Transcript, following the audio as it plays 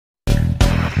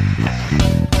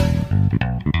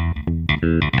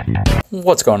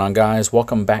What's going on, guys?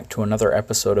 Welcome back to another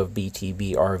episode of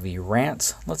BTB RV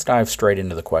Rants. Let's dive straight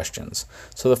into the questions.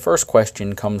 So the first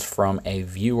question comes from a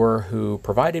viewer who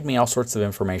provided me all sorts of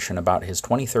information about his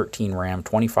 2013 Ram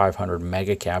 2500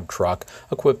 Mega Cab truck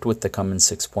equipped with the Cummins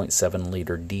 6.7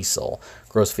 liter diesel.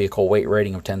 Gross vehicle weight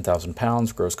rating of 10,000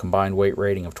 pounds, gross combined weight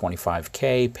rating of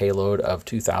 25K, payload of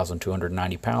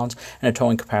 2,290 pounds, and a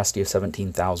towing capacity of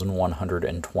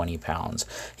 17,120 pounds.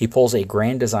 He pulls a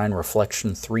Grand Design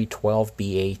Reflection 312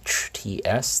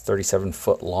 BHTS, 37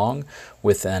 foot long,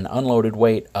 with an unloaded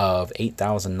weight of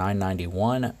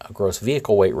 8,991, a gross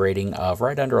vehicle weight rating of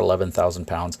right under 11,000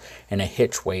 pounds, and a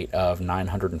hitch weight of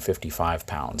 955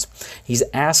 pounds. He's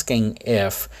asking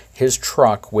if his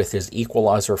truck with his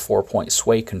equalizer 4-point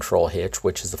sway control hitch,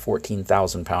 which is the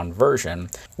 14,000 pound version,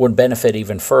 would benefit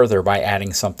even further by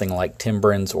adding something like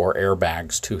timbrins or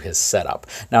airbags to his setup.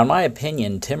 Now, in my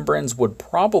opinion, timbrins would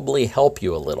probably help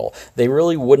you a little. They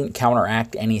really wouldn't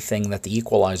counteract anything that the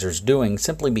equalizer is doing,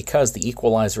 simply because the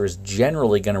equalizer is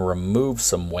generally going to remove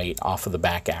some weight off of the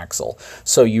back axle.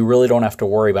 So you really don't have to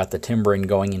worry about the timbrin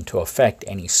going into effect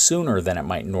any sooner than it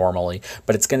might normally,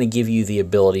 but it's going to give you the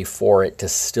ability for it to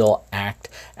still act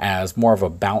as more of a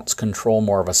bounce control,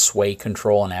 more of a sway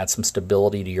control, and add some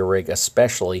stability to your rig,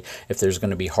 especially if there's going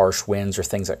to be harsh winds or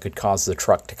things that could cause the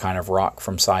truck to kind of rock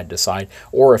from side to side,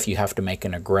 or if you have to make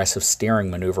an aggressive steering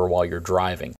maneuver while you're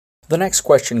driving. The next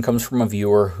question comes from a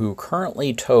viewer who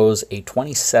currently tows a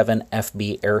 27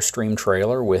 FB Airstream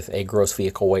trailer with a gross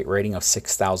vehicle weight rating of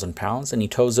 6,000 pounds, and he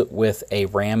tows it with a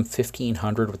Ram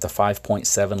 1500 with the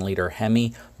 5.7 liter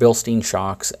Hemi, Bilstein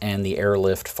shocks, and the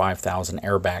Airlift 5000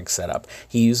 airbag setup.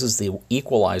 He uses the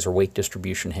equalizer weight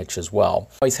distribution hitch as well.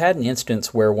 He's had an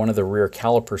instance where one of the rear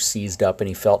calipers seized up and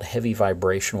he felt heavy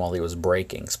vibration while he was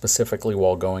braking, specifically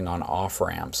while going on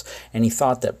off-ramps, and he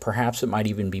thought that perhaps it might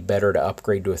even be better to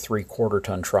upgrade to a 3/4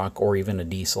 ton truck or even a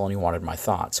diesel, and he wanted my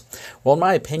thoughts. Well, in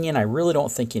my opinion, I really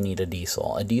don't think you need a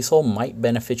diesel. A diesel might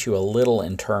benefit you a little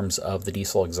in terms of the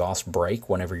diesel exhaust brake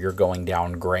whenever you're going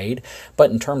down grade,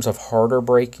 but in terms of harder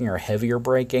braking or heavier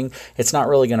braking, it's not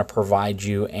really going to provide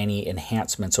you any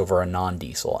enhancements over a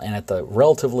non-diesel. And at the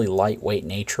relatively lightweight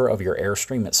nature of your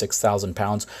Airstream at 6,000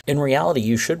 pounds, in reality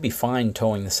you should be fine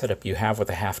towing the setup you have with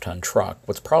a half-ton truck.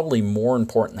 What's probably more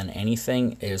important than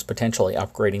anything is potentially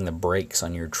upgrading the brakes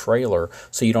on your trailer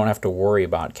so you don't have to worry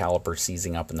about calipers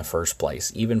seizing up in the first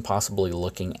place. Even possibly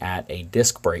looking at a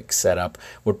disc brake setup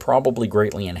would probably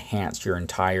greatly enhance your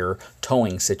entire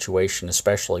towing situation,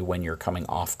 especially when you're coming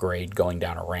off grade going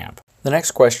down a ramp. The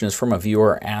next question is from a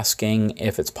viewer asking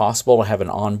if it's possible to have an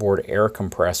onboard air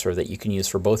compressor that you can use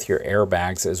for both your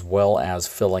airbags as well as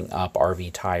filling up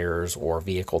RV tires or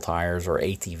vehicle tires or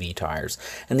ATV tires.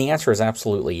 And the answer is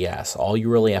absolutely yes. All you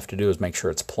really have to do is make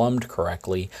sure it's plumbed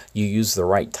correctly, you use the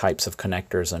right types of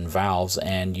connectors and valves,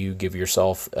 and you give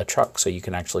yourself a chuck so you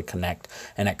can actually connect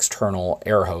an external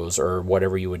air hose or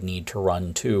whatever you would need to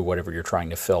run to whatever you're trying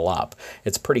to fill up.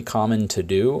 It's pretty common to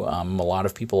do. A lot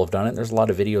of people have done it. There's a lot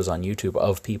of videos on YouTube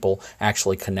of people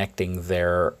actually connecting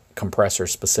their compressor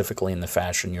specifically in the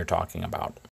fashion you're talking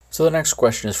about. So the next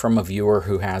question is from a viewer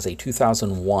who has a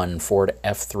 2001 Ford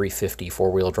F350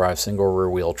 four-wheel drive single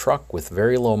rear-wheel truck with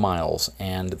very low miles,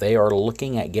 and they are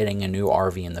looking at getting a new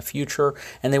RV in the future,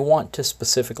 and they want to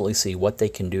specifically see what they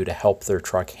can do to help their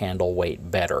truck handle weight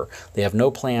better. They have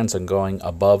no plans on going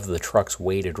above the truck's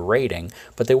weighted rating,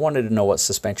 but they wanted to know what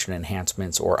suspension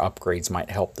enhancements or upgrades might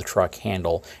help the truck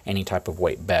handle any type of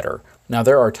weight better. Now,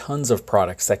 there are tons of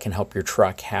products that can help your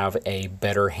truck have a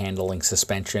better handling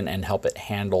suspension and help it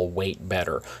handle weight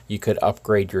better. You could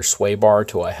upgrade your sway bar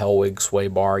to a Hellwig sway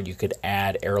bar. You could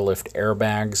add Airlift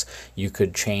airbags. You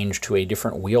could change to a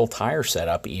different wheel tire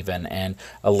setup even and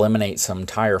eliminate some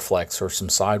tire flex or some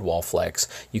sidewall flex.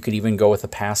 You could even go with a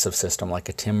passive system like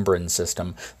a timbrin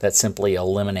system that simply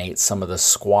eliminates some of the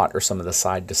squat or some of the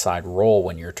side-to-side roll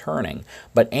when you're turning.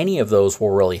 But any of those will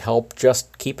really help.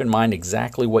 Just keep in mind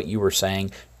exactly what you were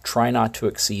saying. Try not to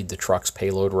exceed the truck's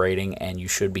payload rating, and you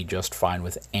should be just fine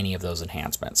with any of those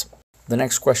enhancements. The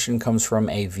next question comes from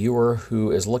a viewer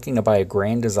who is looking to buy a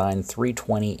Grand Design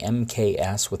 320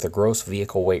 MKS with a gross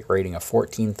vehicle weight rating of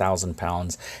 14,000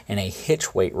 pounds and a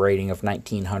hitch weight rating of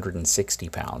 1,960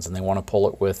 pounds. And they want to pull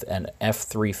it with an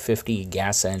F350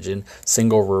 gas engine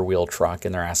single rear wheel truck,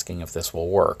 and they're asking if this will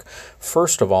work.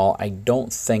 First of all, I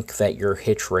don't think that your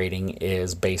hitch rating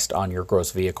is based on your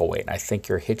gross vehicle weight. I think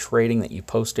your hitch rating that you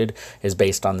posted is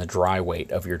based on the dry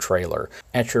weight of your trailer.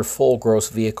 At your full gross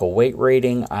vehicle weight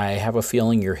rating, I have a a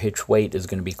feeling your hitch weight is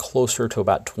going to be closer to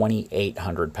about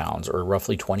 2,800 pounds, or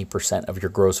roughly 20% of your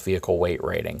gross vehicle weight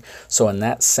rating. So in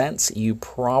that sense, you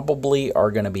probably are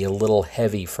going to be a little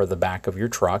heavy for the back of your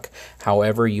truck.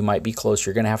 However, you might be close.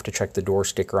 You're going to have to check the door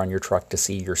sticker on your truck to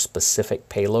see your specific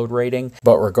payload rating.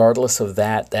 But regardless of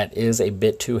that, that is a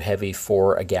bit too heavy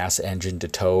for a gas engine to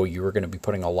tow. You are going to be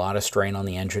putting a lot of strain on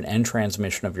the engine and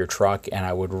transmission of your truck, and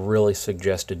I would really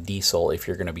suggest a diesel if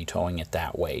you're going to be towing it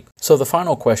that weight. So the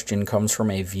final question comes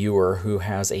from a viewer who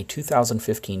has a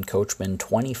 2015 Coachman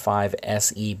 25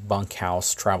 SE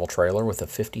bunkhouse travel trailer with a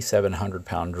 5,700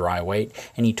 pound dry weight,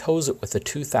 and he tows it with a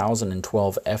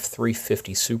 2012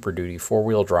 F350 Super Duty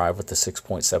four-wheel drive with the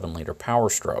 6.7 liter Power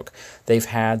Stroke. They've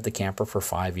had the camper for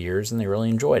 5 years and they really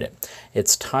enjoyed it.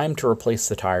 It's time to replace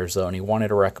the tires though, and he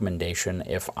wanted a recommendation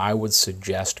if I would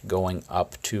suggest going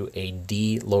up to a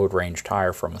D load range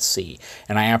tire from a C,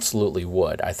 and I absolutely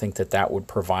would. I think that that would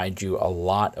provide you a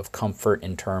lot of comfort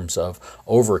in terms of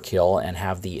overkill and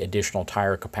have the additional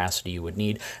tire capacity you would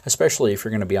need, especially if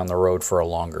you're going to be on the road for a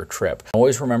longer trip.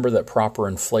 Always remember that proper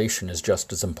inflation is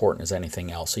just as important as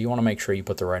anything else, so you want to make sure you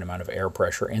put the right amount of air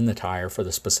pressure in the tire for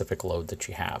the specific load that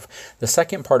you have. The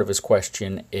second part of his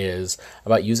question is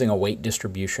about using a weight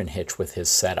distribution hitch with his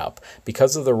setup.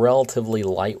 Because of the relatively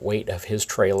light weight of his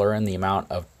trailer and the amount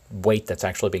of weight that's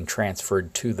actually being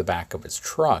transferred to the back of his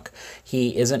truck,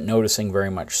 he isn't noticing very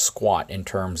much squat in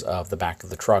terms of the back of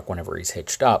the truck whenever he's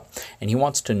hitched up, and he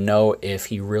wants to know if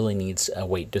he really needs a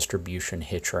weight distribution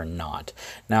hitch or not.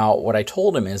 Now, what I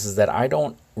told him is that I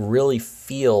don't really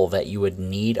feel that you would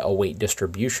need a weight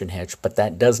distribution hitch, but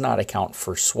that does not account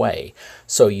for sway.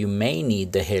 So you may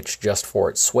need the hitch just for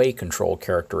its sway control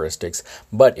characteristics,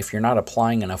 but if you're not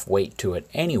applying enough weight to it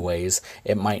anyways,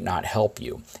 it might not help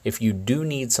you. If you do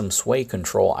need some sway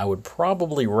control, I would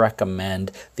probably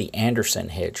recommend the Anderson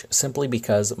hitch, simply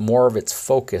because more of its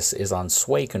focus is on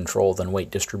sway control than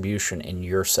weight distribution in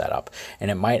your setup,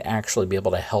 and it might actually be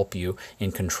able to help you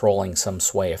in controlling some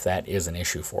sway if that is an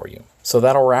issue for you. So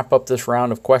that'll wrap up this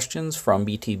round of questions from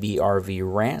BTB RV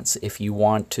Rants. If you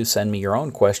want to send me your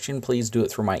own question, please do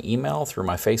it through my email, through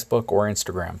my Facebook or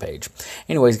Instagram page.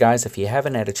 Anyways, guys, if you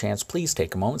haven't had a chance, please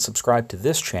take a moment, subscribe to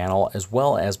this channel as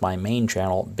well as my main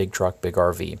channel, Big Truck Big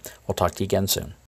RV. We'll talk to you again soon.